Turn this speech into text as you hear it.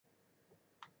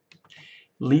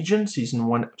Legion, Season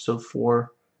 1, Episode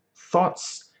 4,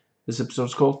 Thoughts. This episode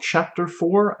is called Chapter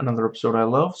 4, another episode I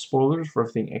love. Spoilers for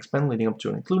everything X-Men leading up to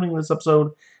and including this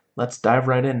episode. Let's dive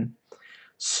right in.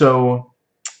 So,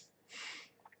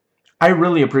 I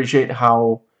really appreciate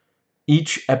how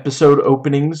each episode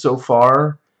opening so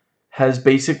far has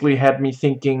basically had me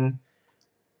thinking,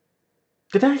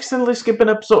 did I accidentally skip an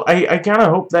episode? I kind of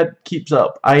hope that keeps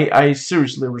up. I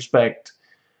seriously respect,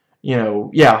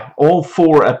 yeah, all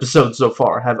 4 episodes so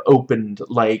far have opened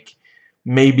like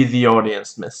maybe the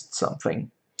audience missed something.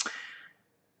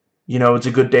 It's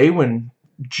a good day when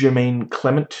Jermaine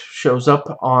Clement shows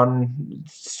up on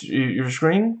your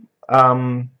screen.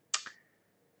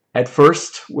 At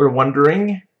first, we're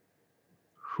wondering,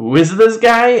 who is this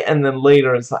guy? And then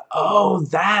later it's like, oh,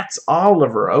 that's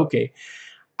Oliver. Okay.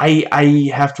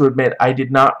 I have to admit, I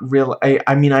did not realize.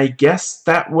 I mean, I guess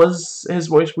that was his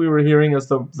voice we were hearing as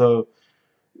the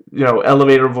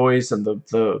elevator voice and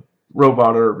the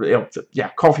robot, or yeah,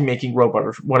 coffee making robot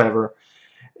or whatever.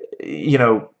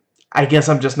 I guess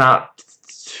I'm just not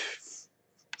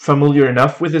familiar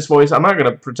enough with his voice. I'm not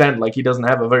gonna pretend like he doesn't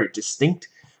have a very distinct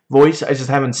voice. I just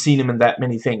haven't seen him in that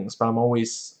many things, but I'm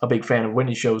always a big fan of when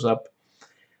he shows up.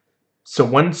 So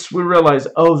once we realize,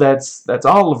 oh, that's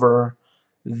Oliver,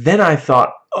 then I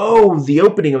thought, oh, the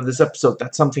opening of this episode,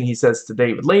 that's something he says to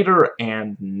David later,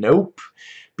 and nope.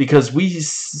 Because we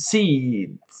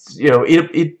see,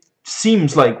 it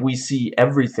seems like we see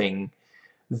everything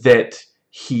that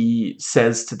he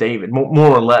says to David, more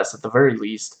or less, at the very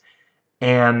least.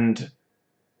 And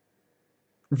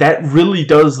that really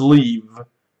does leave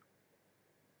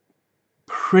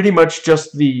pretty much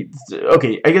just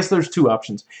okay, I guess there's 2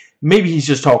 options. Maybe he's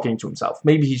just talking to himself.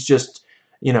 Maybe he's just,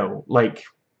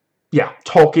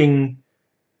 talking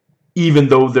even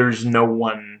though there's no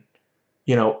one,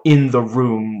 in the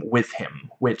room with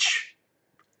him, which,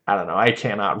 I don't know, I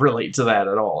cannot relate to that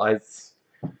at all. It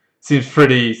seems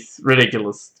pretty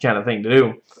ridiculous kind of thing to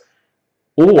do.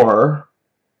 Or,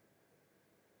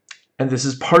 and this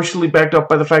is partially backed up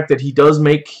by the fact that he does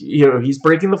make, he's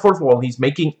breaking the 4th wall, he's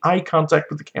making eye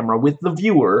contact with the camera, with the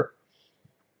viewer.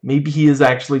 Maybe he is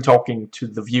actually talking to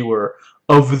the viewer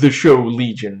of the show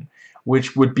Legion,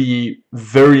 which would be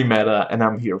very meta, and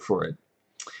I'm here for it.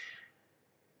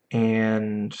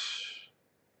 And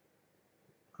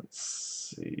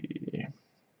let's see.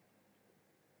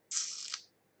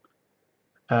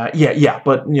 But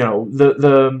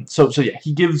so yeah,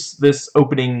 he gives this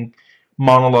opening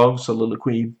monologue,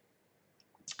 soliloquy,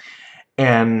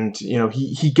 and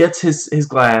he gets his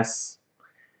glass,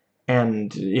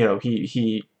 and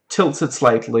he tilts it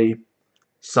slightly.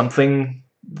 Something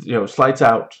slides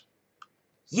out.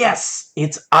 Yes,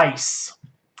 it's ice.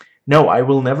 No, I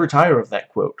will never tire of that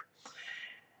quote.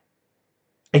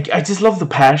 I just love the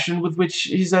passion with which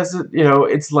he says it.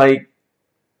 It's like,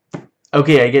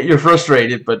 okay, I get you're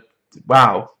frustrated, but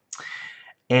wow.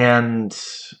 And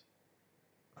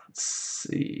let's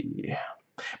see.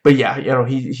 But yeah,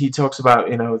 he talks about,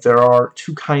 there are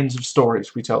 2 kinds of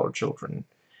stories we tell our children.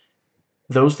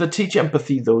 Those that teach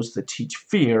empathy, those that teach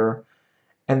fear,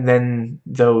 and then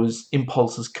those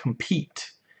impulses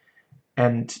compete.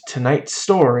 And tonight's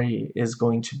story is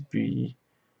going to be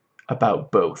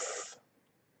about both.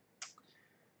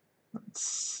 Let's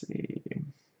see.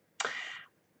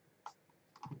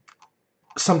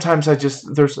 Sometimes I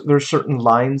just there's certain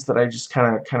lines that I just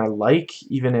kind of like,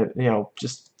 even if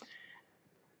just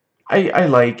I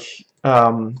like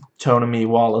Tonami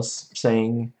Wallace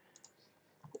saying,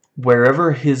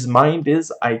 "Wherever his mind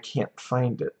is, I can't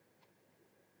find it."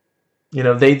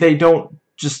 They don't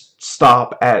just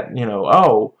stop at,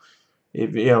 oh,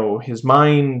 if, his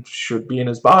mind should be in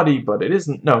his body, but it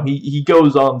isn't. No, he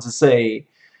goes on to say,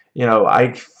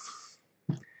 because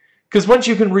once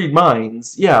you can read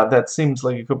minds, yeah, that seems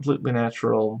like a completely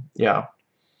natural, yeah.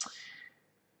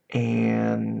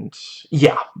 And,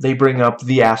 yeah, they bring up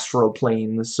the astral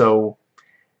plane, so,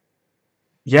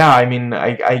 yeah, I mean,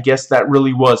 I guess that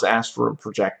really was astral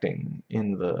projecting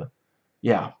in the,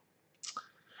 yeah.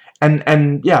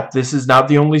 And yeah, this is not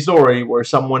the only story where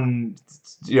someone,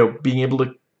 being able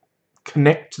to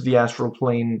connect to the astral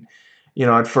plane,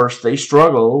 at first they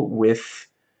struggle with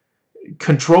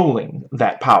controlling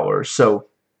that power. So,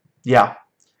 yeah,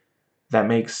 that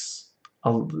makes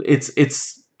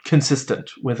it's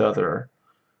consistent with other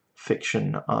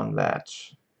fiction on that.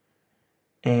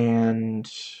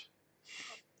 And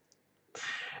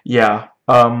yeah,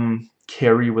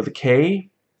 Carrie with a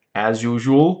K, as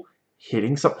usual,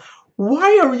 hitting some.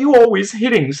 Why are you always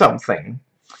hitting something?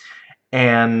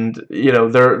 And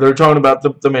they're talking about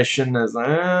the mission as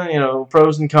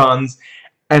pros and cons,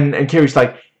 and Carrie's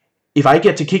like, if I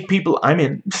get to kick people, I'm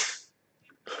in.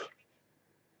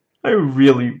 I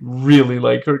really, really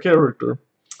like her character.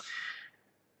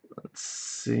 Let's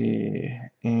see,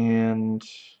 and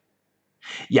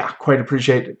yeah, quite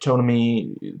appreciate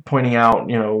Tonami pointing out,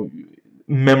 you know,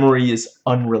 memory is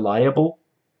unreliable,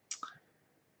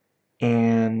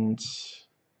 and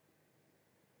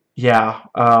yeah,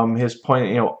 his point,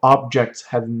 you know, objects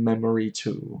have memory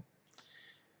too,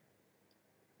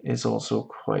 is also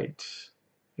quite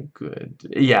good.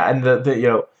 Yeah, and the you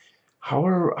know, how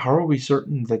are we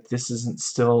certain that this isn't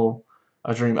still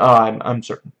a dream? Oh, I'm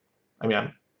certain. I mean,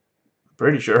 I'm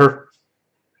pretty sure.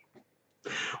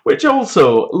 Which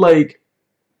also, like,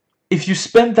 if you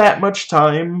spend that much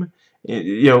time,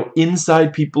 you know,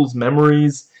 inside people's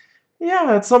memories, yeah,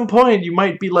 at some point you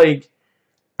might be like,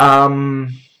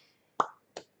 um,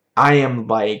 I am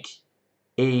like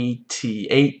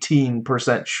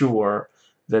 18% sure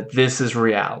that this is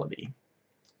reality.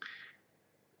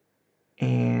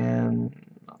 And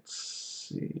let's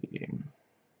see.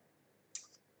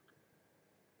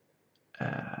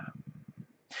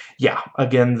 Yeah,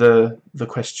 again, the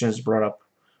question is brought up.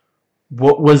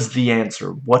 What was the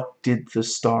answer? What did the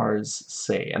stars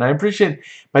say? And I appreciate,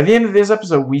 by the end of this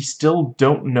episode, we still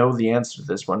don't know the answer to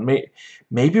this one.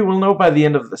 Maybe we'll know by the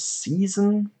end of the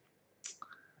season.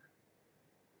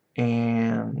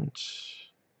 And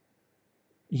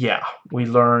yeah, we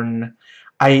learn.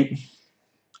 I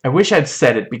wish I'd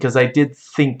said it, because I did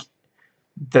think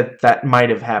that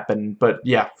might have happened. But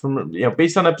yeah, from, you know,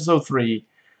 based on episode 3,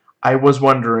 I was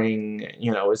wondering,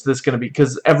 you know, is this going to be,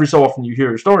 because every so often you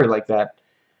hear a story like that,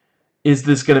 is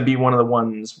this going to be one of the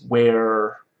ones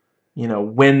where, you know,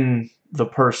 when the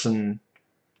person,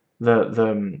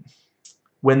 when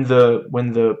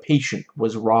the patient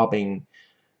was robbing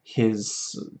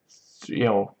his, you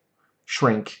know,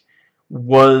 shrink,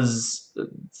 was,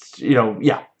 you know,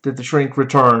 yeah, did the shrink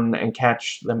return and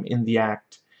catch them in the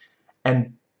act,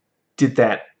 and did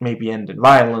that maybe end in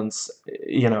violence?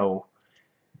 You know,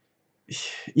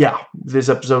 yeah, this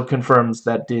episode confirms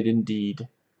that did indeed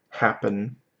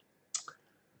happen.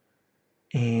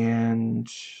 And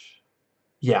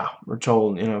yeah, we're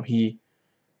told, you know, he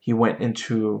went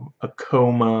into a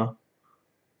coma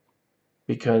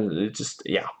because it just,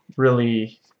 yeah,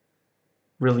 really,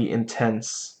 really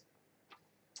intense.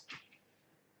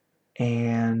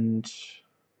 And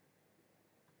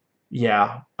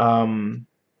yeah,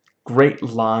 great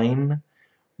line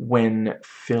when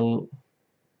Philly,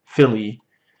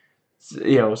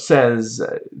 you know, says,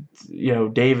 you know,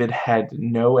 David had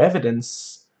no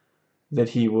evidence that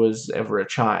he was ever a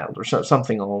child, or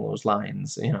something along those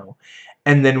lines, you know.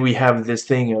 And then we have this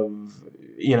thing of,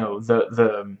 you know,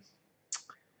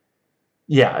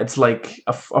 yeah, it's like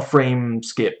a frame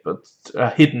skip, a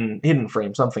hidden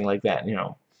frame, something like that, you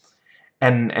know.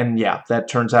 And yeah, that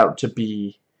turns out to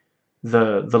be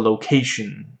the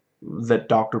location that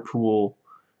Dr. Poole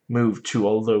moved to,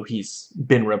 although he's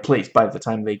been replaced by the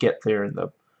time they get there in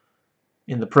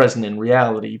the present, in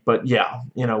reality. But yeah,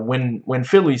 you know, when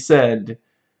Philly said,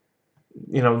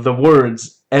 you know, the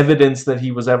words evidence that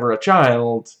he was ever a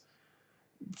child,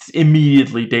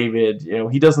 immediately David, you know,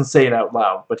 he doesn't say it out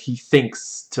loud, but he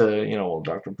thinks to, you know, well,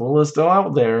 Dr. Poole is still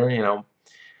out there, you know.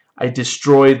 I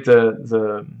destroyed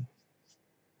the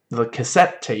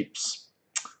cassette tapes.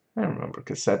 I remember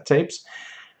cassette tapes.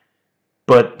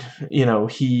 But, you know,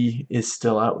 he is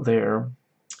still out there.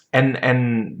 And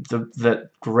that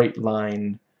great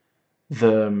line,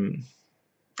 oh,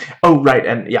 right,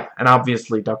 and yeah, and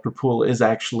obviously Dr. Poole is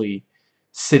actually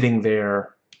sitting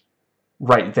there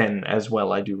right then as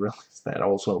well. I do realize that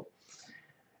also.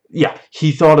 Yeah,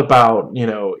 he thought about, you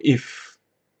know, if,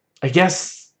 I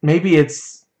guess maybe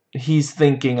he's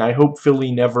thinking, I hope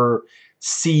Philly never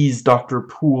sees Dr.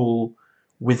 Poole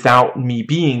without me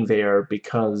being there,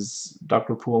 because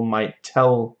Dr. Poole might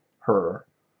tell her.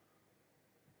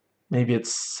 Maybe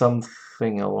it's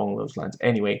something along those lines.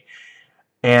 Anyway,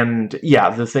 and yeah,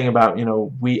 the thing about, you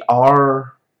know, we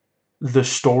are the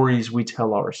stories we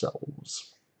tell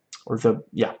ourselves. Or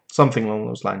yeah, something along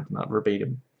those lines, not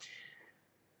verbatim.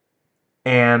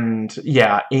 And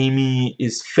yeah, Amy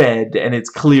is fed, and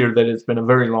it's clear that it's been a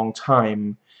very long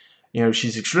time. You know,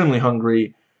 she's extremely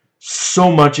hungry,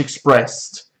 so much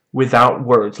expressed without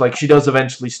words. Like, she does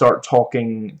eventually start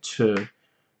talking to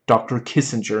Dr.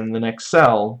 Kissinger in the next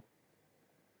cell.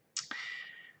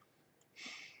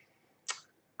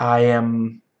 I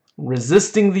am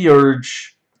resisting the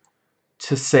urge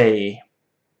to say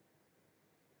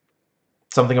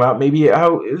something about maybe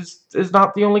how is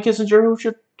not the only Kissinger who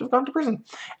should have gone to prison.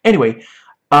 Anyway,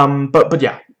 but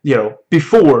yeah, you know,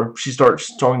 before she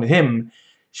starts talking to him,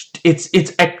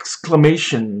 it's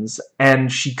exclamations,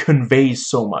 and she conveys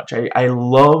so much. I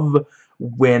love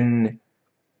when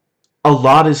a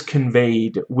lot is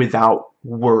conveyed without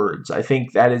words. I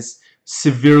think that is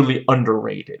severely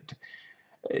underrated.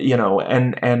 You know,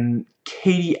 and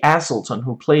Katie Aselton,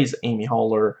 who plays Amy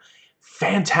Haller,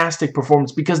 fantastic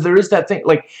performance, because there is that thing,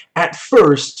 like, at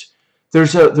first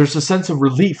there's a sense of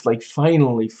relief, like,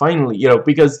 finally, you know,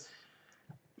 because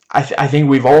I think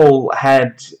we've all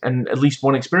had at least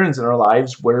one experience in our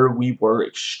lives where we were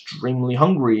extremely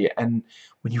hungry, and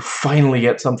when you finally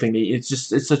get something to eat,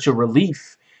 it's such a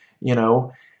relief, you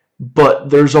know. But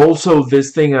there's also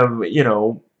this thing of, you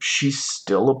know, she's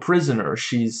still a prisoner.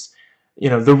 She's, you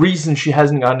know, the reason she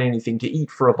hasn't gotten anything to eat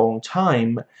for a long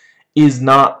time is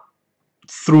not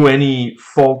through any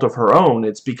fault of her own.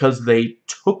 It's because they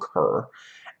took her.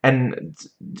 And,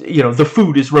 you know, the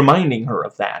food is reminding her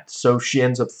of that. So she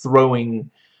ends up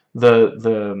throwing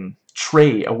the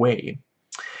tray away.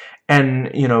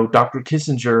 And, you know, Dr.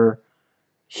 Kissinger,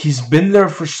 he's been there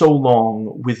for so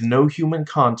long with no human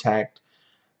contact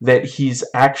that he's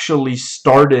actually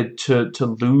started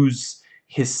to lose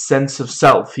his sense of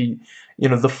self. He, you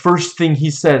know, the first thing he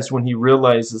says when he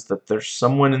realizes that there's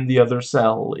someone in the other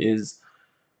cell is,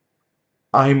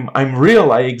 I'm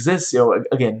real, I exist. You know,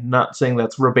 again, not saying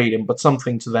that's verbatim, but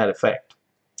something to that effect.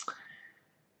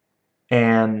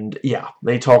 And yeah,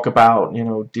 they talk about, you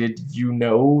know, did you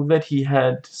know that he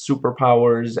had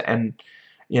superpowers? And,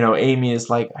 you know, Amy is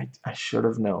like, I should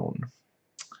have known.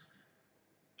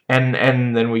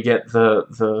 And then we get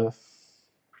the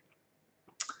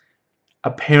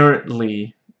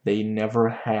apparently they never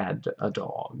had a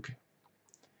dog.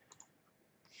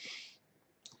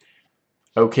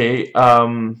 Okay,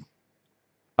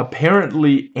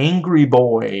 apparently Angry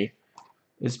Boy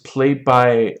is played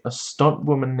by a stunt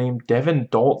woman named Devin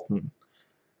Dalton.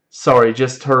 Sorry,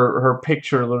 just her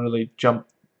picture literally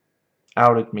jumped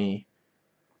out at me.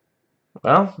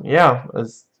 Well, yeah,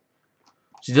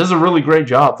 she does a really great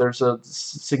job. There's a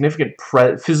significant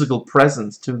physical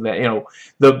presence to that. You know,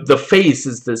 the face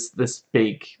is this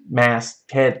big masked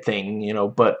head thing, you know,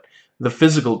 but the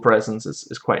physical presence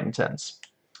is quite intense.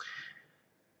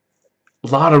 A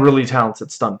lot of really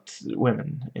talented stunt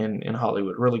women in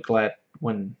Hollywood. Really glad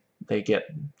when they get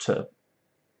to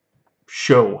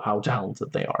show how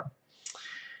talented they are.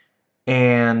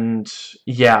 And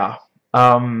yeah,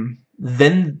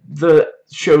 then the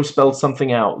show spelled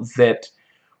something out that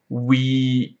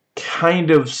we kind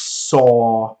of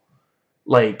saw,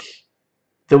 like,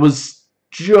 there was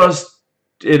just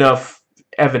enough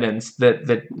evidence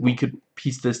that we could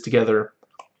piece this together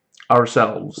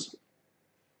ourselves.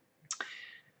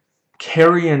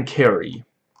 Carrie and Carrie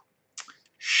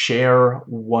share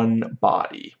one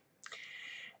body.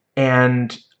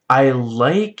 And I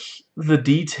like the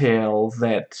detail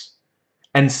that,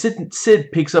 and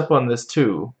Sid picks up on this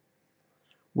too,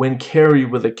 when Carrie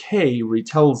with a K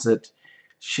retells it,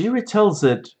 she retells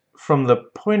it from the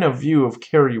point of view of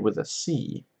Carrie with a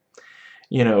C.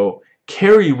 You know,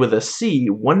 Carrie with a C,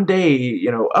 one day,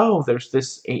 you know, oh, there's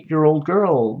this 8-year-old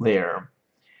girl there.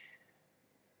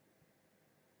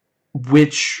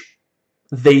 Which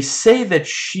they say that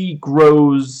she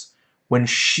grows when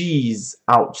she's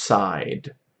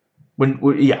outside.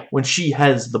 When she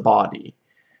has the body.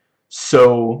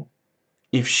 So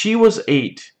if she was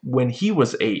 8 when he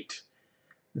was 8,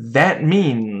 that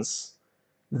means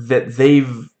that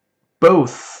they've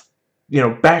both, you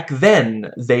know, back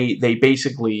then they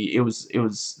basically, it was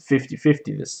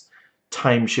 50-50, this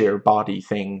timeshare body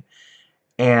thing.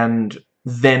 And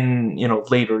then, you know,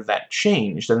 later that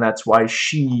changed, and that's why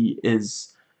she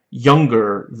is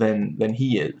younger than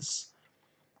he is.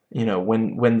 You know,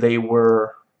 when they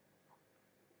were,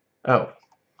 oh,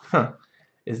 huh,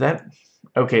 is that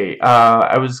okay?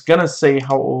 I was gonna say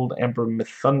how old Amber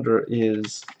Mithunder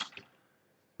is,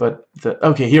 but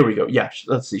okay, here we go. Yeah,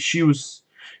 let's see. She was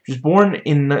born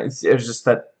in. It was just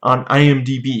that on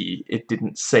IMDb it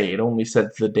didn't say. It only said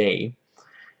the day,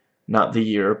 not the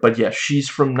year. But yeah, she's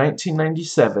from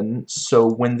 1997, so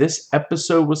when this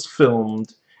episode was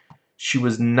filmed, she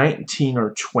was 19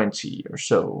 or 20 or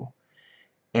so.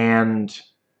 And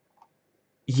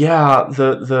yeah,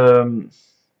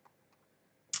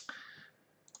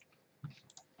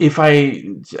 if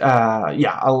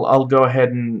yeah, I'll go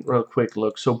ahead and real quick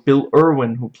look. So Bill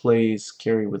Irwin, who plays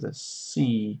Carrie with a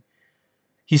C,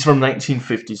 he's from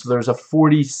 1950, so there's a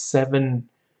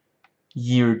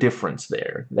 47-year difference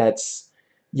there. That's,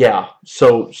 yeah,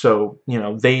 so you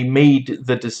know, they made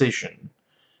the decision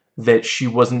that she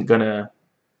wasn't gonna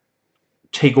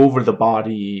take over the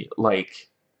body, like,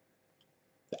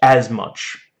 as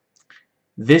much.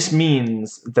 This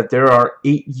means that there are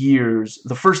 8 years,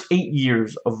 the first 8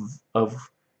 years of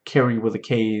Carrie with a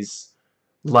K's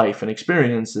life and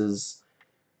experiences,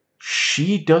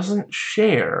 she doesn't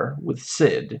share with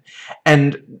Sid.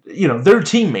 And, you know, they're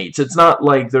teammates. It's not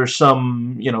like there's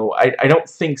some, you know, I don't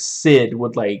think Sid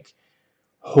would, like,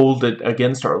 hold it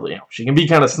against her. You know, she can be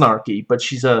kind of snarky, but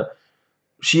she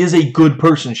is a good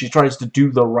person. She tries to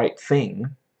do the right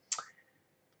thing.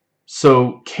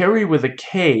 So, Carrie with a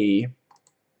K,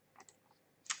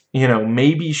 you know,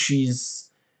 maybe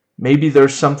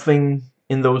there's something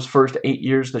in those first 8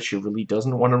 years that she really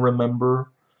doesn't want to remember.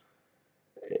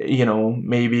 You know,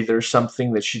 maybe there's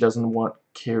something that she doesn't want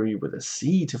Carrie with a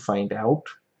C to find out.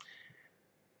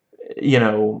 You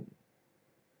know,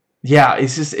 yeah,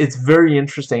 it's very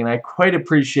interesting, and I quite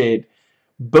appreciate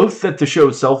both that the show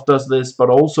itself does this, but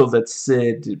also that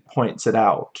Sid points it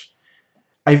out.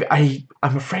 I'm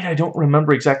afraid I don't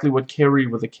remember exactly what Carrie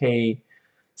with a K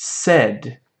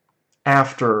said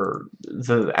after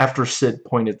Sid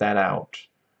pointed that out.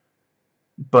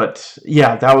 But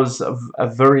yeah, that was a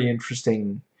very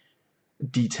interesting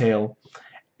detail.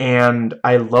 And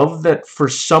I love that for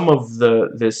some of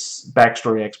this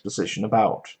backstory exposition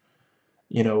about,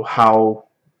 you know, how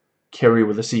Carrie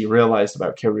with a C realized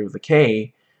about Carrie with a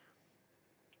K,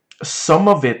 some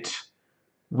of it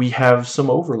we have some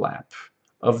overlap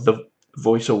of the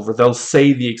voiceover. They'll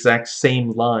say the exact same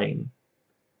line.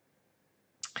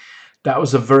 That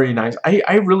was a very nice...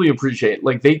 I really appreciate,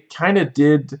 like, they kind of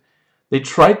did... They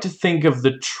tried to think of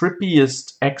the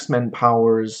trippiest X-Men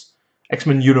powers,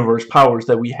 X-Men universe powers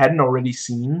that we hadn't already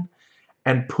seen,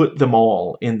 and put them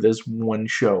all in this one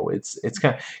show. It's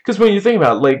kind of... Because when you think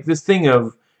about it, like, this thing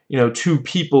of, you know, two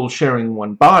people sharing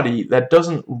one body, that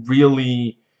doesn't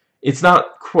really... It's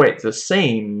not quite the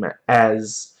same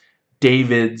as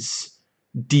David's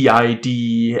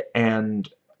DID and,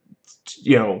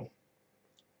 you know,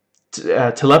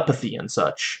 telepathy and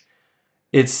such.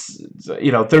 It's,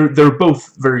 you know, they're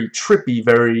both very trippy,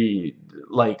 very,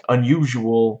 like,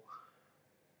 unusual,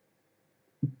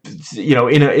 you know,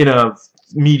 in a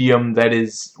medium that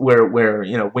is where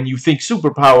you know, when you think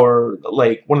superpower,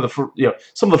 like, one of the you know,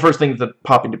 some of the first things that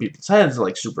pop into people's heads,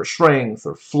 like super strength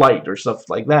or flight or stuff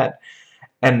like that.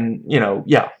 And, you know,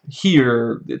 yeah,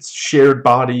 here it's shared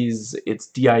bodies, it's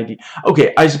DID.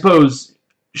 Okay, I suppose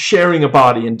sharing a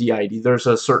body in DID, there's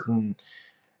a certain...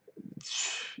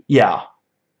 Yeah,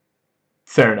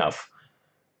 fair enough.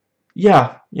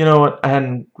 Yeah, you know what? I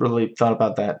hadn't really thought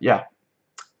about that. Yeah,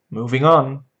 moving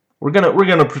on. We're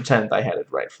gonna pretend I had it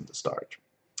right from the start.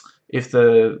 If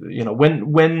the, you know,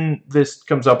 when this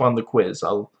comes up on the quiz,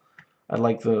 I'd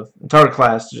like the entire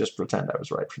class to just pretend I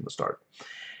was right from the start.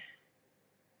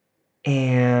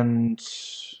 And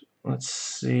let's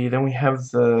see. Then we have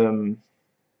the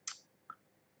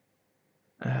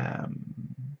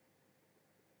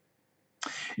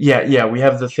yeah, we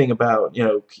have the thing about, you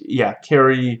know, yeah,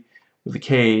 Carrie with the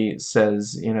K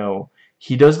says, you know,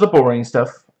 he does the boring stuff,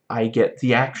 I get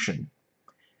the action.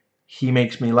 He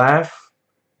makes me laugh,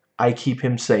 I keep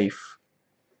him safe.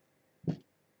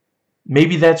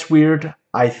 Maybe that's weird,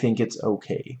 I think it's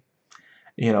okay.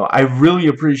 You know, I really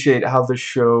appreciate how the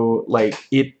show, like,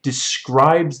 it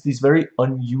describes these very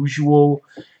unusual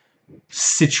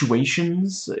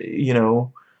situations, you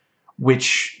know,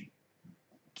 which...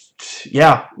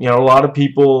 Yeah, you know, a lot of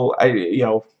people, you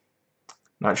know,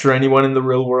 not sure anyone in the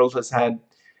real world has had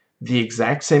the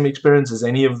exact same experience as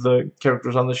any of the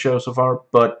characters on the show so far,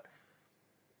 but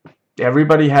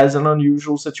everybody has an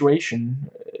unusual situation.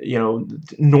 You know,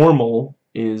 normal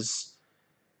is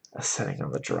a setting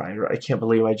of the driver. I can't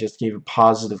believe I just gave a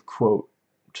positive quote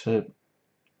to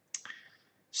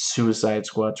Suicide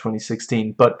Squad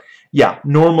 2016, but yeah,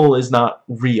 normal is not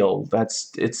real.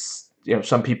 It's, you know,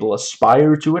 some people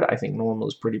aspire to it. I think normal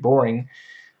is pretty boring.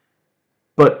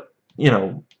 But, you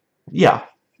know, yeah,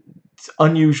 it's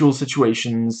unusual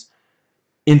situations.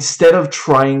 Instead of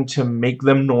trying to make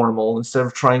them normal, instead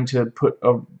of trying to put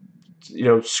a, you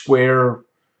know, square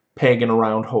peg in a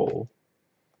round hole,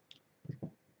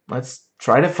 let's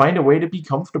try to find a way to be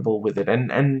comfortable with it.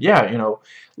 And yeah, you know,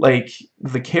 like,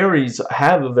 the Carries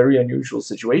have a very unusual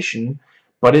situation,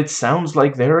 but it sounds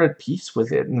like they're at peace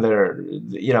with it, and they're,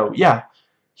 you know, yeah,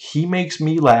 he makes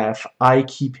me laugh, I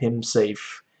keep him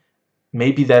safe.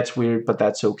 Maybe that's weird, but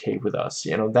that's okay with us.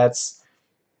 You know, that's...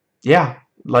 Yeah,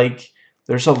 like,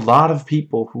 there's a lot of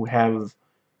people who have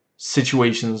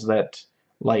situations that,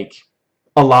 like,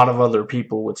 a lot of other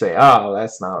people would say, oh,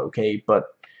 that's not okay, but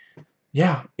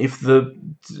yeah, if the,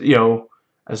 you know,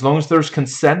 as long as there's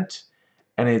consent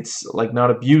and it's, like, not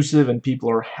abusive and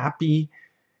people are happy,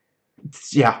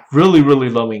 yeah, really, really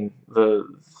loving the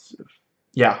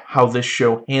yeah, how this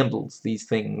show handles these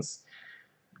things.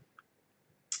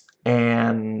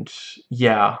 And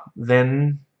yeah,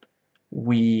 then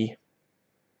we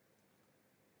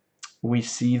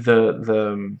see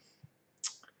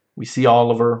we see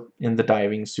Oliver in the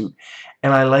diving suit,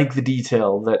 and I like the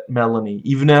detail that Melanie,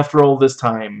 even after all this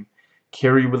time,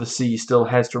 Carrie with a C still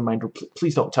has to remind her,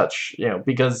 please don't touch,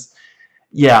 because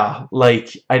yeah,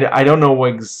 like I don't know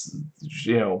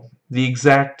the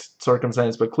exact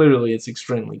circumstance, but clearly it's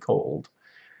extremely cold.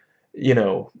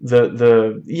 Yeah,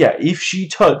 if she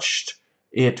touched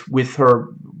it with her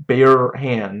bare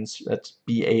hands, that's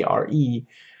BARE,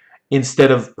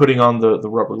 instead of putting on the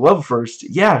rubber glove first,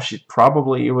 yeah, she'd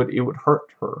probably it would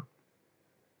hurt her.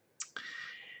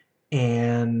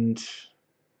 And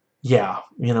yeah,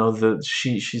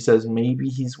 she says maybe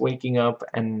he's waking up,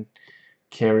 and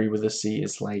Carrie with a C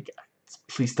is like,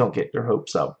 please don't get your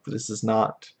hopes up. This is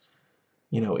not,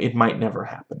 it might never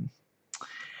happen.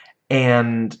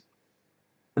 And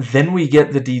then we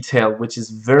get the detail, which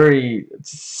is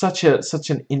such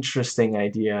an interesting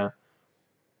idea.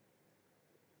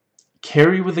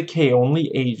 Carrie with a K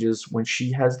only ages when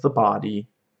she has the body,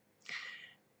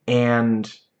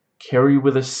 and Carrie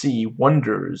with a C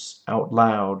wonders out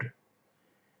loud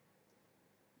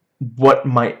what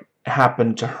might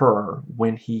happen to her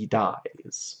when he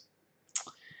dies.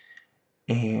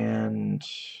 And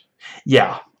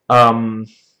yeah,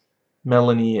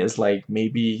 Melanie is like,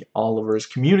 maybe Oliver's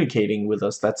communicating with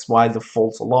us. That's why the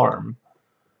false alarm.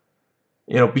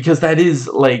 Because that is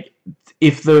like,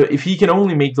 if he can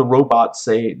only make the robot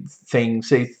say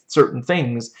certain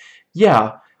things,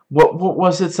 yeah. What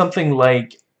was it? Something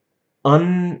like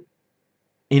uninvited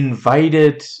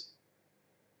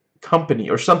company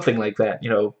or something like that.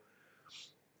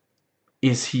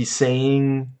 Is he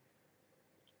saying,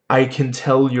 I can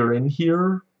tell you're in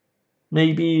here?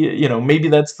 Maybe, maybe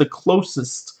that's the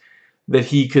closest that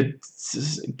he could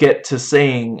get to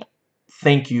saying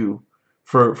thank you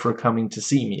for coming to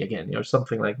see me again,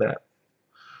 something like that.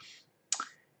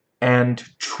 And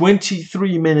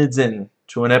 23 minutes in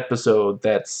to an episode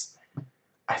that's,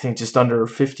 I think, just under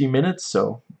 50 minutes,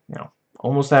 so,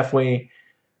 almost halfway,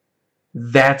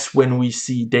 that's when we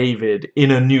see David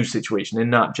in a new situation and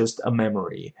not just a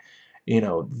memory.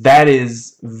 That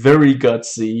is very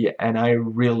gutsy, and I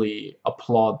really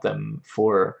applaud them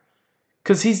for,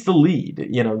 because he's the lead.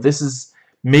 This is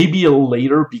maybe a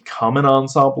later become an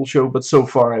ensemble show, but so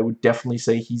far I would definitely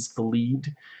say he's the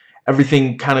lead.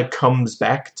 Everything kind of comes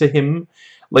back to him.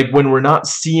 Like, when we're not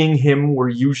seeing him, we're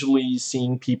usually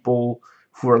seeing people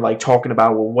who are like talking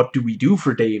about, well, what do we do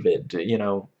for David,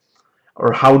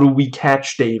 or how do we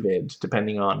catch David,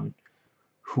 depending on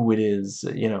who it is,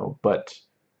 but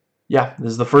yeah,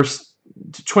 this is the first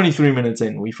 23 minutes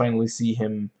in, we finally see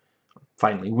him.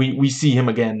 Finally, we see him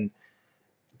again,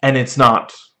 and it's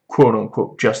not quote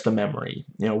unquote just a memory.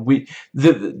 Before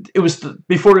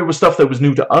it was stuff that was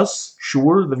new to us,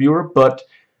 sure, the viewer, but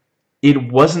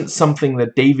it wasn't something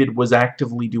that David was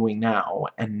actively doing now,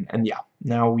 and yeah,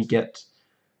 now we get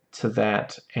to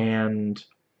that. And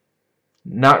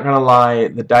not gonna lie,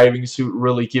 the diving suit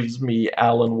really gives me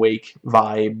Alan Wake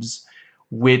vibes,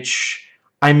 which,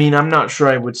 I mean, I'm not sure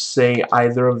I would say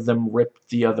either of them ripped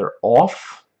the other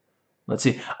off. Let's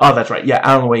see. Oh, that's right. Yeah,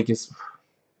 Alan Wake is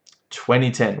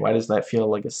 2010. Why does that feel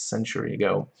like a century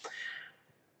ago?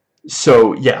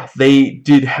 So, yeah, they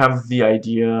did have the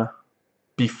idea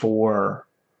before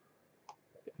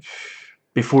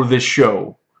this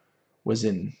show was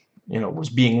was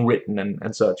being written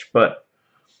and such, but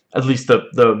at least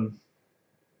the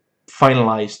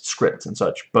finalized scripts and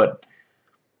such, but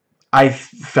I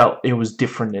felt it was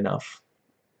different enough.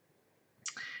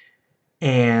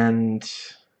 And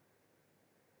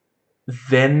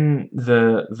then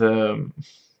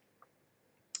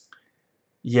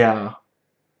yeah,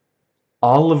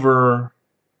 Oliver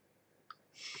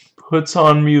puts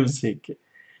on music,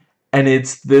 and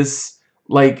it's this,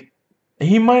 like,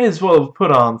 he might as well have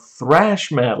put on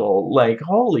thrash metal. Like,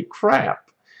 holy crap.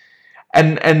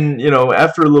 And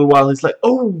after a little while he's like,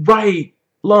 oh right,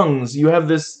 lungs, you have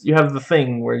the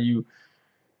thing where you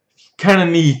kind of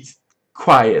need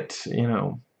quiet,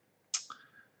 I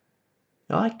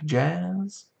like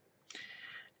jazz.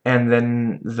 And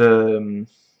then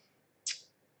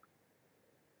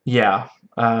yeah,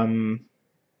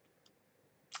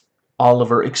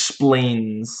 Oliver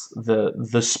explains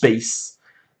the space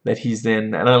that he's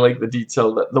in, and I like the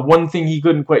detail that the one thing he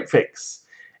couldn't quite fix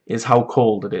is how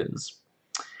cold it is.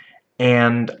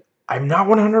 And I'm not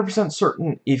 100%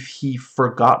 certain if he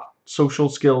forgot social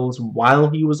skills while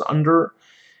he was under.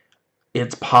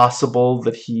 it's possible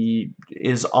that he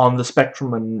is on the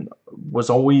spectrum and was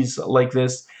always like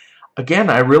this. Again,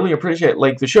 I really appreciate,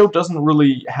 like, the show doesn't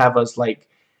really have us, like,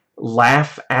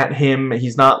 laugh at him.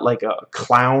 He's not like a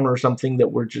clown or something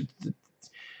that we're just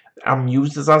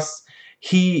amuses us.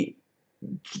 He's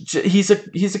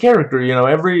a character, you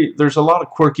know. There's a lot of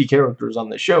quirky characters on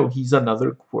the show. He's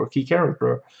another quirky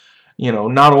character. You know,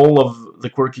 not all of the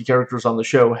quirky characters on the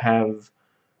show have,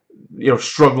 you know,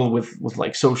 struggle with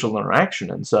like social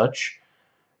interaction and such.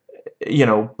 You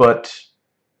know, but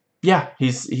yeah,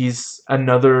 he's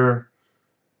another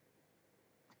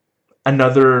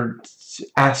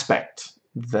aspect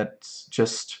that's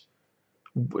just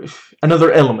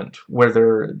another element where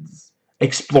they're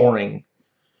exploring,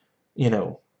 you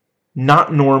know,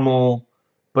 not normal,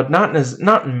 but not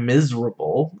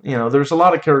miserable. You know, there's a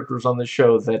lot of characters on this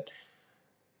show that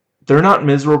they're not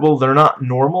miserable, they're not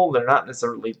normal, they're not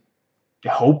necessarily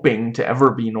hoping to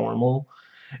ever be normal.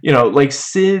 You know, like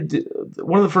Sid,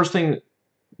 one of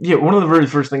the very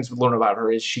first things we learn about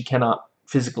her is she cannot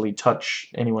physically touch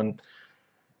anyone.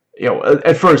 You know,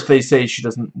 at first they say she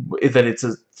doesn't, that it's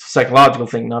a psychological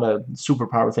thing, not a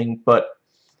superpower thing, but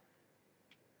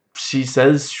she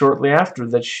says shortly after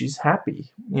that she's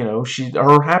happy. You know,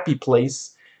 her happy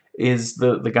place is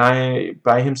the guy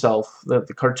by himself, the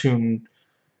cartoon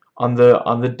on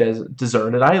the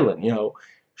deserted island. You know,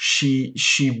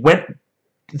 she went.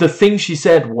 The thing she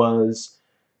said was,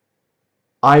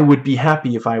 "I would be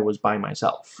happy if I was by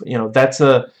myself." You know,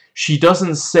 she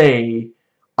doesn't say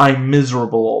I'm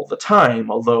miserable all the time,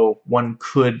 although one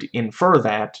could infer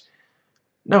that.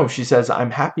 No, she says, I'm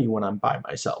happy when I'm by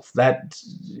myself. That,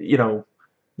 you know,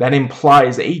 that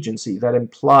implies agency. That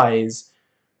implies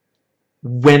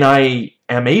when I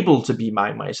am able to be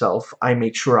by myself, I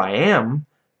make sure I am,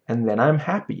 and then I'm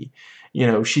happy. You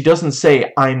know, she doesn't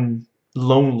say I'm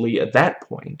lonely at that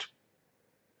point.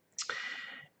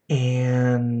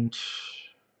 And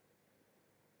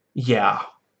yeah,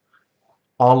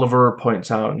 Oliver points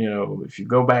out, you know, if you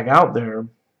go back out there,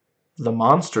 the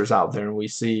monster's out there, and we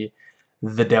see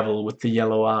the devil with the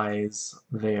yellow eyes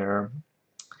there.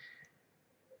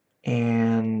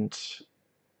 And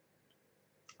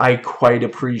I quite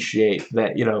appreciate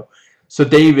that, you know, so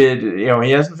David, you know,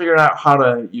 he hasn't figured out how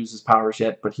to use his powers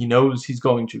yet, but he knows he's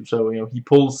going to. So, you know, he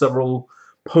pulls several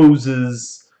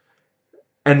poses,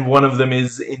 and one of them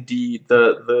is indeed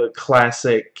the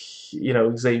classic, you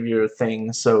know, Xavier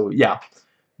thing. So, yeah,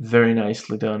 very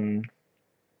nicely done.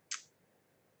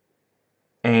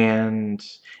 And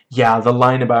yeah, the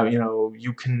line about, you know,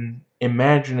 you can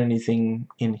imagine anything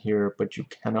in here, but you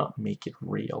cannot make it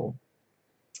real.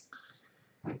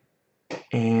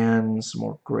 And some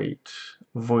more great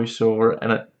voiceover.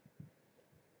 And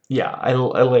yeah, I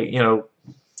like, you know,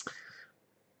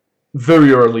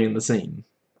 very early in the scene,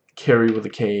 Carrie with a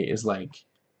K is like,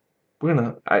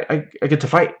 I get to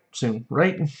fight soon,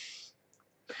 right?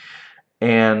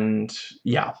 And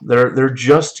yeah, they're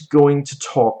just going to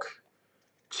talk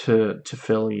to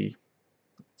Philly.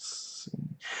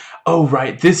 Oh,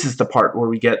 right, this is the part where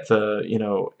we get the, you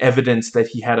know, evidence that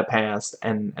he had a past,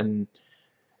 and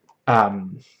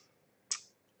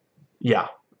yeah,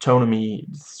 Tonami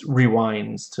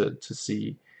rewinds to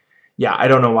see. Yeah, I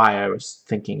don't know why I was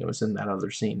thinking it was in that other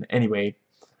scene. Anyway,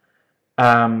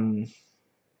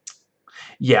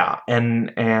 yeah,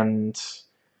 and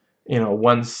you know,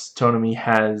 once Tonami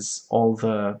has all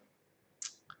the,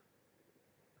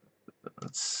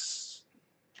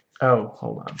 oh,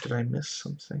 hold on, did I miss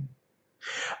something?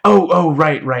 Oh,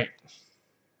 right.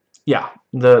 Yeah,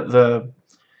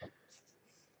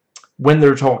 when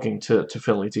they're talking to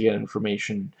Philly to get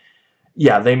information,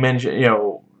 yeah, they mention, you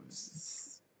know,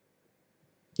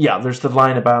 yeah, there's the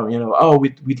line about, you know, oh,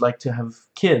 we'd like to have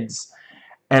kids,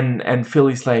 and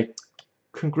Philly's like,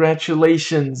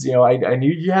 congratulations, you know, I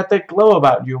knew you had that glow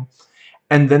about you.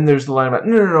 And then there's the line about,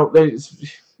 no,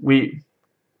 we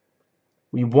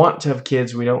want to have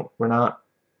kids, we're not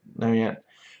there yet.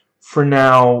 For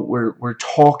now, we're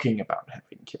talking about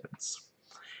having kids.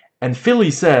 And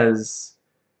Philly says,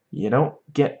 you don't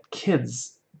get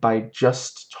kids by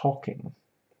just talking.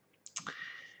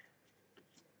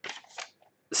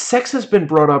 Sex has been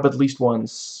brought up at least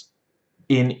once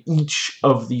in each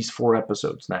of these 4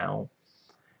 episodes now.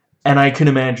 And I can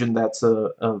imagine that's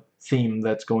a theme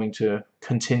that's going to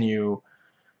continue.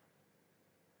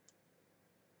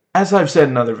 As I've said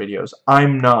in other videos,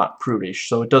 I'm not prudish,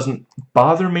 so it doesn't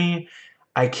bother me.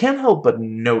 I can't help but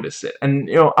notice it. And,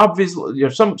 you know, obviously, you know,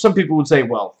 some people would say,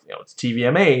 well, you know, it's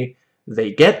TVMA,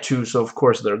 they get to, so of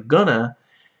course they're gonna.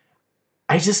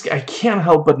 I can't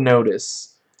help but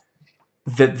notice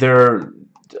that they're,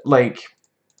 like,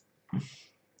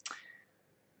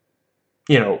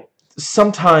 you know,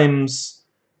 sometimes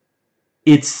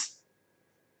it's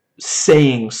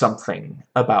saying something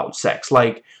about sex,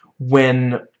 like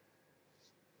when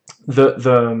the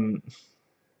the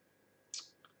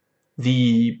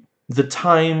the the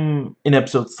time in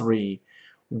episode 3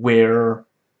 where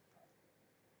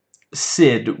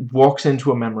Sid walks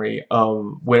into a memory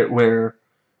of where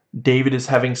David is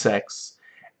having sex,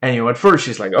 and at first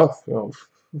she's like, oh,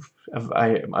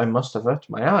 I must have hurt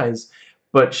my eyes,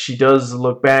 but she does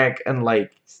look back and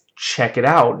like check it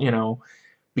out,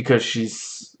 because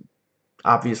she's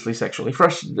obviously sexually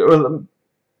frustrated. Or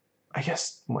I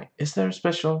guess, wait, is there a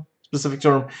specific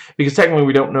term? Because technically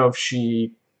we don't know if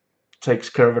she takes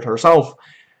care of it herself,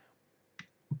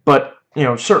 but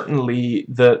certainly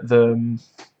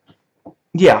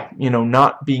yeah,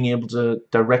 not being able to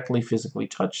directly physically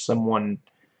touch someone,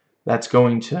 that's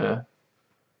going to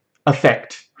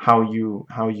affect how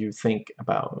you think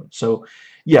about it. So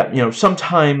yeah,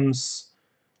 sometimes,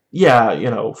 yeah,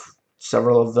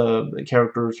 several of the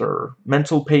characters are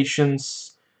mental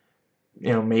patients,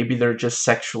 maybe they're just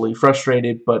sexually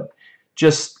frustrated, but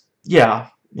just, yeah,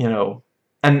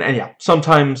 and yeah,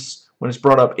 sometimes when it's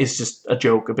brought up, it's just a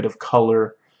joke, a bit of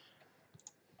color,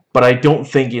 but I don't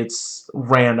think it's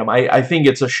random. I think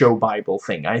it's a show Bible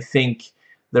thing. I think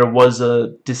there was a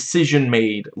decision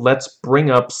made, let's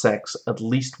bring up sex at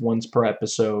least once per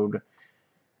episode,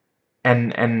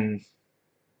 and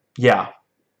yeah,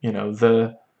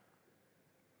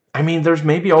 I mean, there's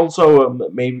maybe also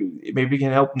maybe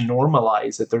can help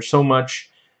normalize it. There's so much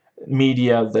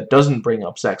media that doesn't bring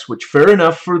up sex, which fair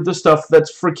enough for the stuff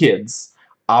that's for kids.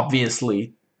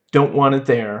 Obviously, don't want it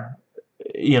there,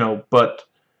 but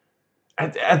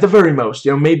at the very most,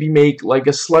 maybe make like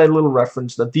a slight little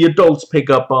reference that the adults pick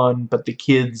up on, but the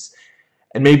kids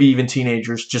and maybe even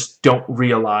teenagers just don't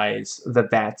realize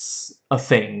that that's a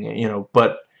thing,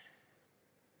 but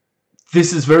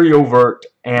this is very overt,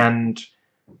 and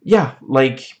yeah,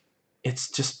 like,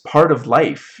 it's just part of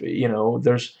life,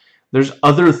 there's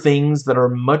other things that are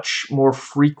much more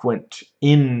frequent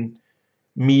in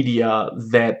media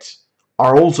that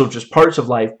are also just parts of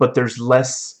life, but there's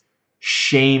less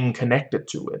shame connected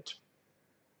to it,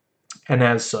 and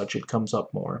as such it comes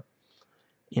up more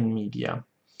in media.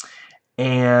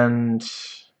 And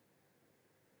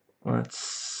let's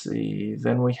see,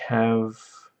 then we have,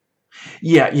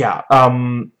 yeah,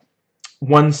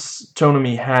 once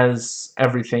Tonomi has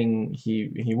everything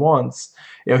he wants,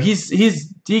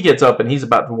 he gets up and he's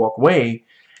about to walk away,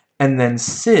 and then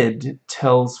Sid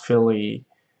tells Philly,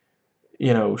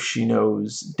 she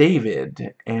knows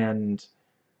David, and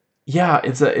yeah,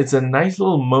 it's a nice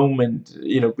little moment,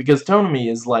 because Tonomi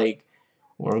is like,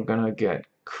 we're gonna get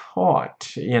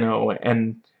caught,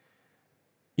 and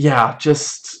yeah,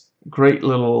 just great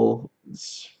little,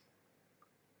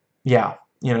 yeah,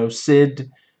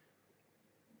 Sid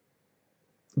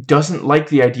doesn't like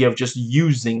the idea of just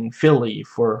using Philly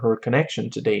for her connection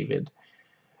to David.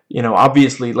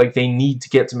 Obviously, like, they need to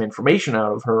get some information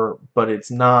out of her, but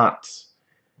it's not,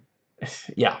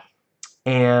 yeah.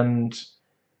 And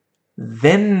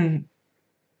then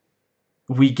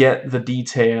we get the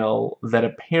detail that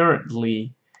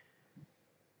apparently,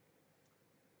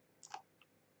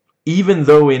 even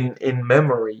though in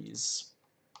memories,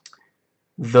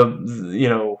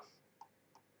 the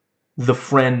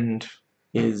friend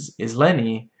is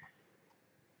Lenny,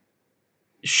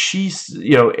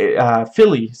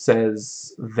 Philly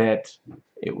says that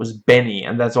it was Benny,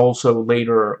 and that's also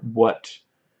later what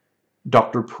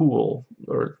Dr. Poole,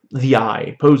 or the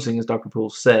Eye, posing as Dr. Poole,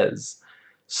 says.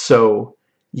 So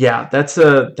yeah, that's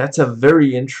a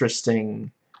very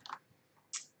interesting,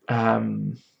 I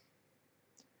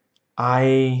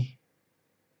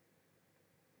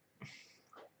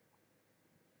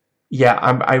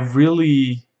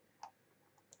really,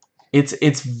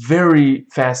 it's very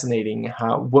fascinating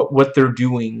how what they're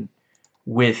doing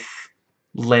with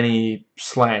Lenny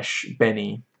 /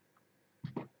 Benny.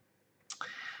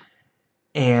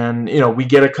 And we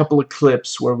get a couple of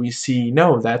clips where we see,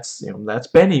 no, that's that's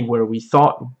Benny, where we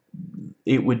thought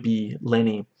it would be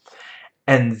Lenny,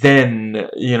 and then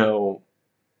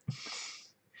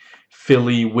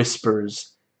Philly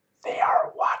whispers, "They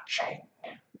are watching,"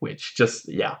 which just,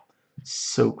 yeah,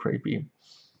 so creepy.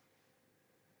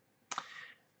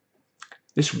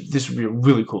 This would be a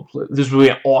really cool place. This would be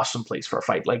an awesome place for a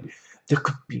fight. Like, there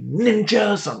could be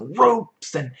ninjas on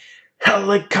ropes and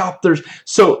helicopters.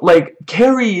 So, like,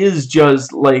 Carrie is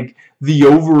just, like, the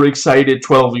overexcited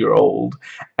 12-year-old,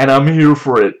 and I'm here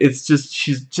for it. It's just,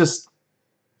 she's just,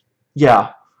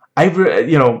 yeah.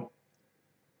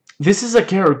 This is a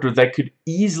character that could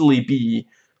easily be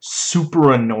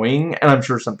super annoying, and I'm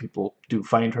sure some people do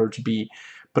find her to be,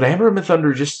 but Amber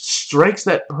Midthunder just strikes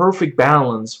that perfect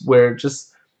balance where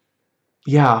just,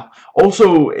 yeah.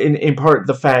 Also, in part,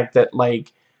 the fact that,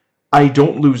 like, I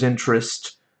don't lose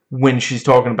interest when she's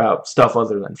talking about stuff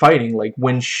other than fighting. Like,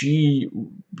 when she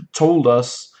told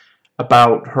us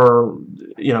about her,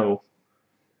 you know,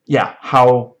 yeah,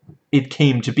 how it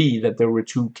came to be that there were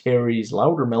 2 Carries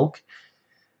Loudermilk,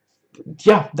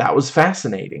 yeah, that was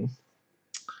fascinating.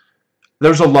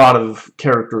 There's a lot of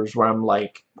characters where I'm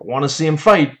like, I want to see them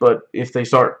fight, but if they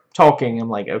start talking, I'm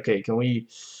like, okay, can we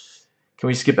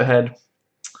skip ahead?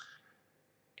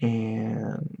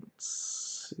 And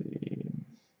let's see.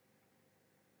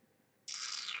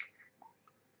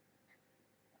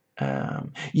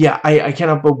 Yeah, I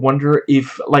cannot but wonder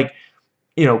if, like,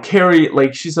 you know, Carrie,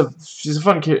 like, she's a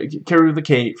fun Carrie with a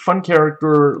K, fun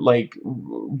character, like,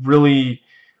 really,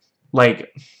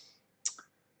 like,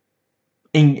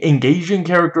 engaging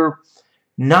character,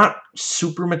 not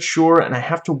super mature, and I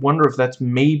have to wonder if that's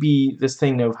maybe this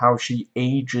thing of how she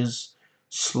ages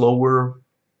slower.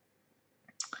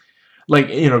 Like,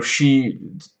 you know, she,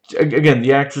 again,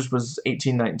 the actress was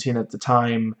 18, 19 at the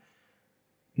time.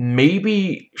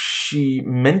 Maybe she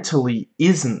mentally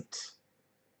isn't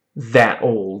that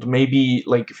old. Maybe,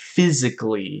 like,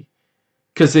 physically.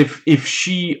 Because if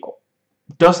she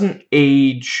doesn't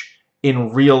age in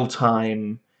real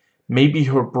time, maybe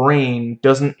her brain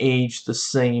doesn't age the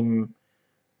same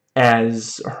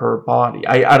as her body.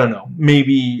 I don't know.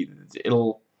 Maybe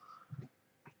it'll...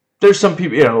 There's some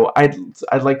people, you know,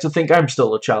 I'd like to think I'm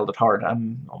still a child at heart.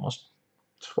 I'm almost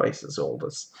twice as old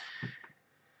as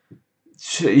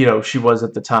she, you know, she was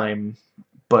at the time.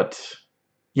 But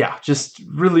yeah, just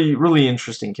really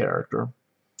interesting character.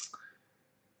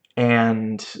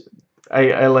 And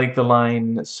I like the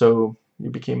line, so you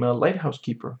became a lighthouse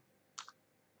keeper.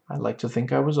 I like to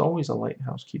think I was always a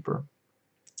lighthouse keeper.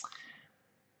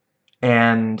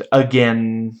 And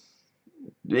again,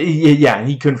 yeah,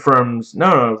 he confirms,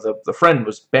 no, the friend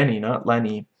was Benny, not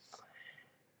Lenny.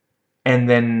 And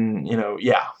then, you know,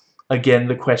 yeah, again,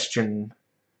 the question,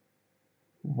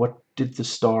 what did the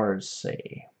stars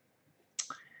say?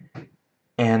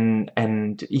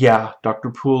 And yeah,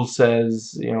 Dr. Poole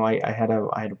says, you know, I had a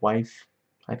wife,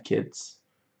 I had kids.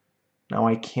 Now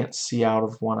I can't see out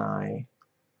of one eye.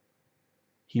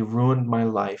 He ruined my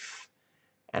life,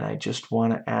 and I just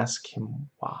want to ask him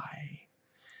why.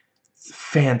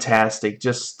 Fantastic.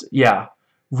 Just, yeah,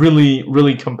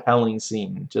 really compelling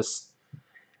scene. Just,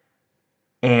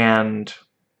 and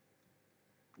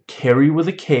Carrie with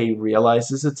a K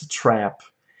realizes it's a trap,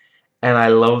 and I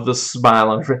love the smile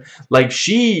on her. Like,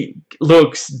 she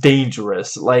looks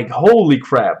dangerous. Like, holy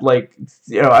crap. Like,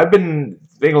 you know, I've been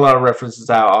making a lot of references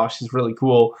to how, oh, she's really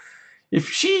cool. If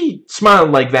she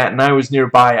smiled like that and I was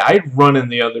nearby, I'd run in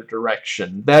the other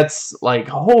direction. That's, like,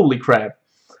 holy crap.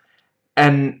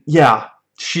 And yeah,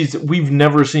 we've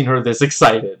never seen her this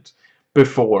excited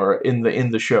before in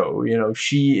the show. You know,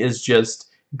 she is just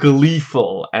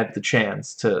gleeful at the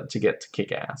chance to get to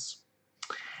kick ass.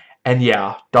 And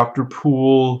yeah, Dr.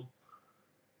 Poole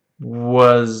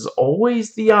was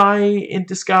always the Eye in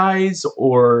disguise,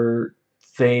 or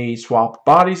they swapped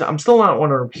bodies. I'm still not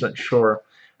 100% sure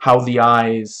how the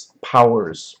Eye's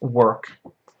powers work.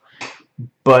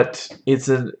 But it's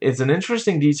an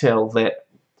interesting detail that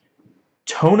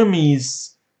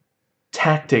Tonami's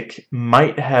tactic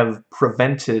might have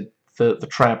prevented the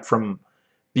trap from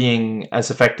being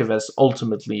as effective as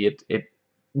ultimately it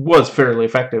was fairly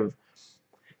effective.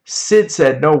 Sid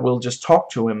said, no, we'll just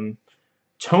talk to him.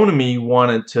 Tonami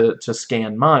wanted to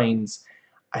scan minds.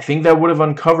 I think that would have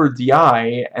uncovered the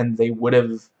Eye, and they would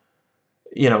have,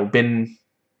 you know, been...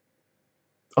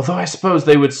 Although I suppose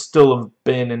they would still have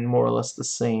been in more or less the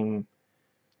same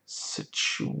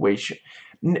situation.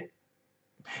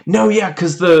 No, yeah,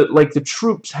 because the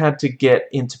troops had to get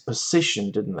into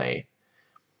position, didn't they?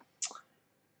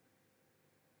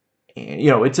 And, you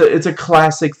know, it's a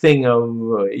classic thing of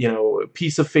you know, a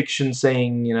piece of fiction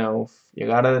saying, you know, you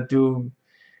gotta do.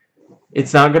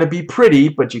 It's not gonna be pretty,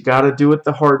 but you gotta do it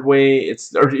the hard way.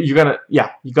 You gotta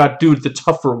do it the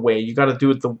tougher way. You gotta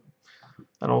do it the...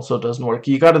 That also doesn't work.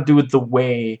 You gotta do it the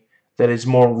way that is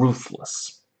more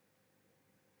ruthless.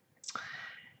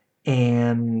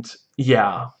 And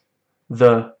yeah,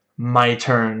 the my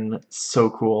turn, so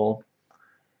cool.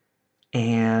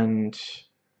 And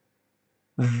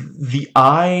the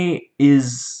Eye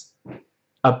is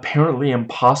apparently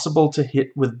impossible to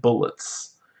hit with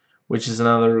bullets, which is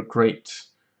another great,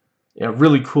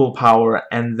 really cool power.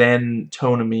 And then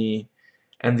Tonami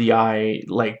and the Eye,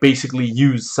 like, basically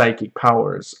use psychic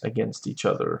powers against each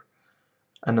other.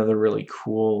 another really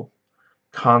cool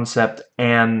concept.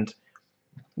 And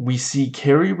we see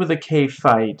Carrie with a K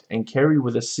fight and Carrie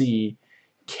with a C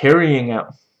carrying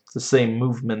out the same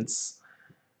movements.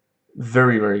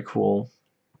 Very, very cool.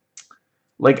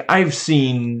 Like, I've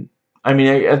seen, I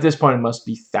mean, at this point it must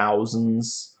be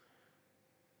thousands,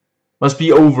 must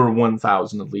be over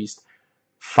 1,000 at least,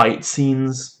 fight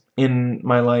scenes in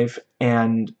my life,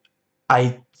 and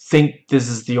I think this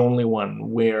is the only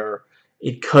one where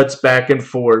it cuts back and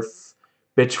forth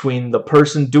between the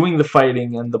person doing the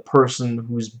fighting and the person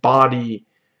whose body,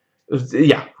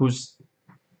 yeah, whose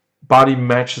body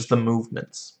matches the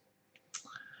movements.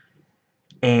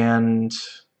 And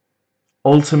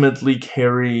ultimately,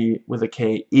 Carrie with a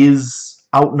K is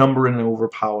outnumbered and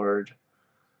overpowered.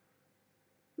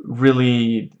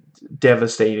 Really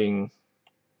devastating.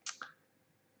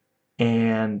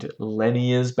 And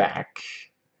Lenny is back.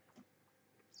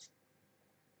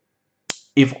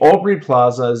 If Aubrey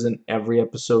Plaza is in every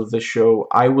episode of the show,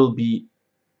 I will be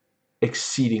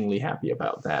exceedingly happy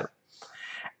about that.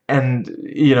 And,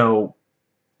 you know,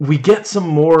 we get some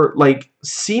more, like,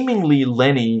 seemingly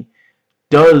Lenny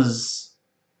does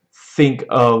think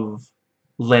of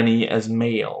Lenny as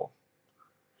male.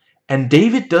 And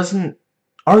David doesn't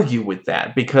argue with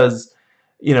that because,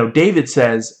 you know, David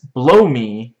says, blow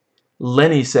me.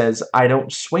 Lenny says, I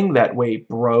don't swing that way,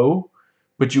 bro,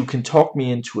 but you can talk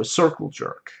me into a circle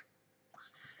jerk.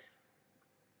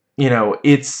 You know,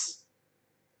 it's,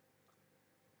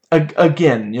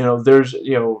 again, you know, there's,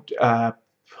 you know,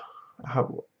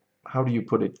 how do you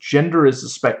put it? Gender is a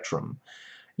spectrum.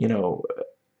 You know,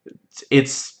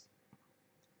 it's,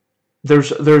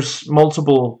 there's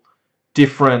multiple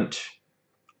different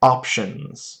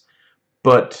options,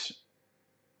 but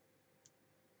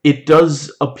it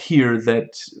does appear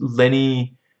that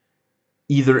Lenny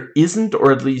either isn't,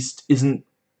 or at least isn't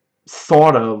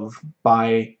thought of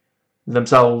by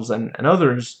themselves and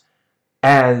others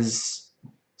as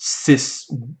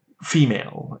cis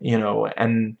female, you know.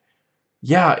 And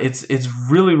yeah, it's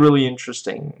really, really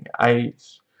interesting.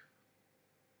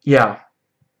 Yeah.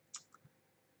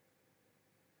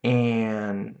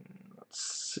 And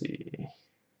let's see.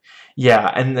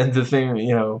 Yeah, and then the thing,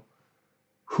 you know,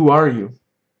 who are you?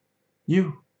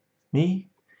 You, me,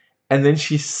 and then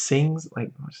she sings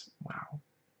like, wow.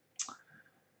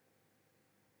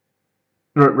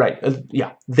 Right,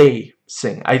 yeah, they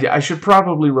sing. I should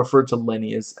probably refer to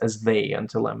Lenny as they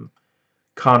until I'm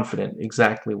confident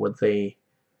exactly what they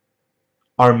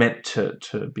are meant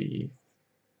to be.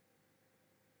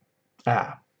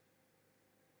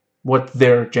 What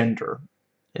their gender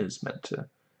is meant to.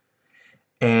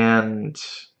 And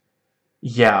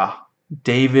yeah,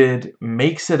 David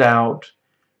makes it out,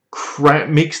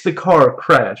 makes the car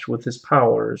crash with his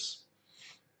powers,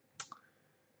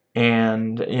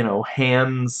 and, you know,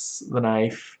 hands the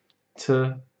knife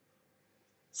to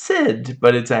Sid,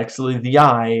 but it's actually the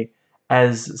eye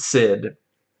as Sid.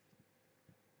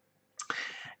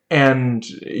 And,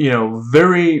 you know,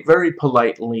 very, very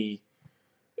politely,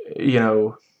 you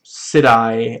know,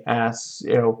 Sid-Eye asks,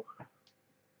 you know,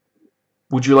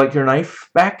 would you like your knife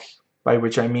back? By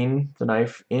which I mean the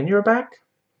knife in your back.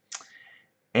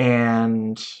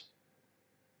 And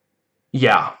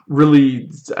yeah, really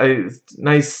a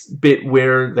nice bit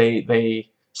where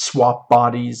they swap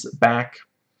bodies back.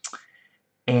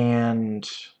 And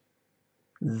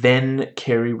then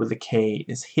Carrie with a K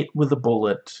is hit with a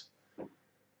bullet,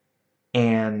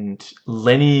 and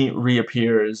Lenny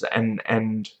reappears,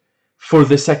 and for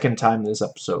the second time this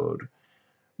episode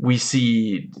we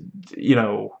see, you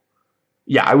know,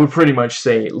 yeah, I would pretty much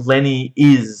say Lenny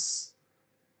is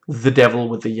the devil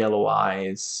with the yellow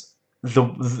eyes.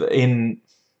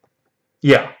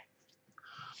 Yeah,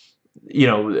 you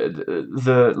know,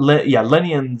 yeah,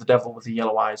 Lenny and the devil with the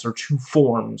yellow eyes are two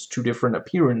forms, two different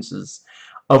appearances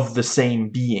of the same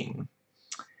being.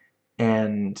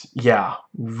 And yeah,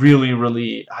 really,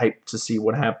 really hyped to see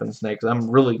what happens next. I'm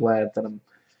really glad that I'm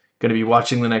going to be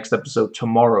watching the next episode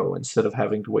tomorrow instead of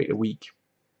having to wait a week.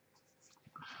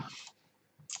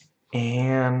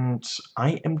 And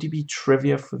IMDb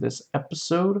trivia for this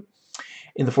episode.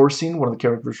 In the forest scene, one of the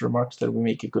characters remarks that we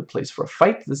make a good place for a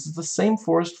fight. This is the same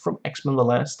forest from X-Men The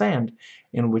Last Stand,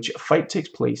 in which a fight takes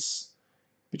place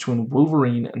between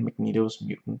Wolverine and Magneto's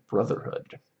Mutant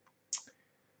Brotherhood.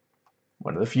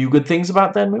 One of the few good things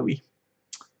about that movie.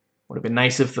 Would have been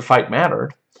nice if the fight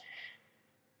mattered.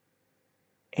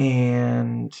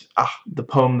 And the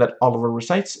poem that Oliver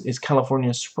recites is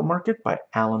California Supermarket by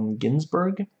Allen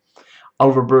Ginsberg.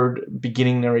 Oliver Bird,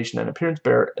 beginning narration and appearance,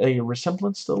 bear a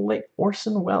resemblance to the late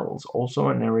Orson Welles, also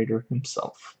a narrator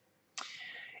himself.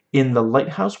 In the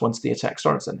lighthouse, once the attack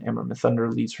starts and Amber Thunder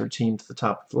leads her team to the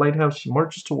top of the lighthouse, she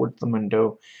marches towards the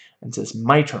window and says,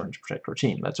 "My turn," to protect her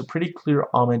team. That's a pretty clear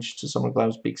homage to Summer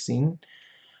Glau's big scene.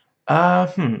 I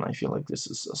feel like this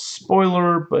is a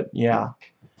spoiler, but yeah.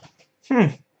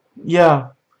 Yeah.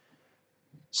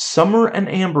 Summer and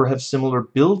Amber have similar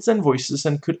builds and voices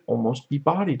and could almost be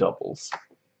body doubles.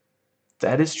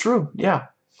 That is true, yeah.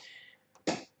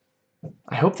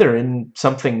 I hope they're in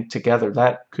something together.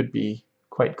 That could be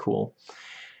quite cool.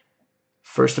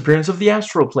 First appearance of the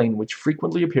Astral Plane, which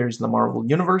frequently appears in the Marvel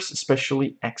Universe,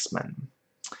 especially X-Men.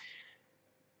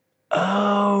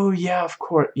 Oh, yeah, of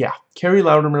course. Yeah, Carrie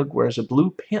Loudermilk wears a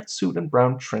blue pantsuit and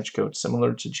brown trench coat,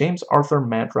 similar to James Arthur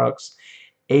Madrox,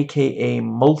 a.k.a.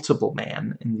 Multiple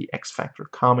Man in the X-Factor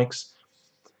comics.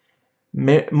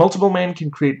 Multiple Man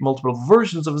can create multiple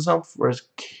versions of himself, whereas,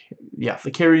 yeah,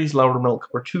 the Carries, Loudermilk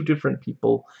are two different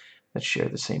people that share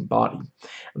the same body.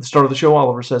 At the start of the show,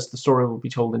 Oliver says the story will be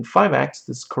told in 5 acts.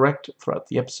 This is correct throughout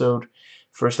the episode.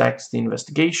 First act is the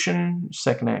investigation.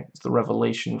 Second act is the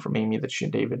revelation from Amy that she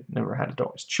and David never had a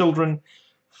daughter as children.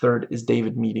 Third is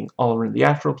David meeting Oliver in the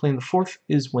astral plane. The fourth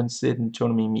is when Sid and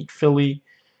Tonomi meet Philly.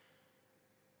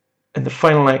 And the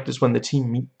final act is when the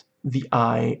team meet the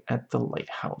Eye at the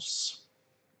lighthouse.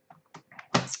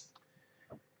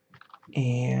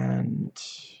 And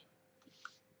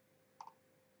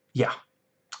yeah,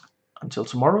 until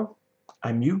tomorrow,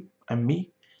 I'm you, I'm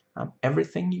me, I'm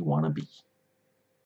everything you want to be.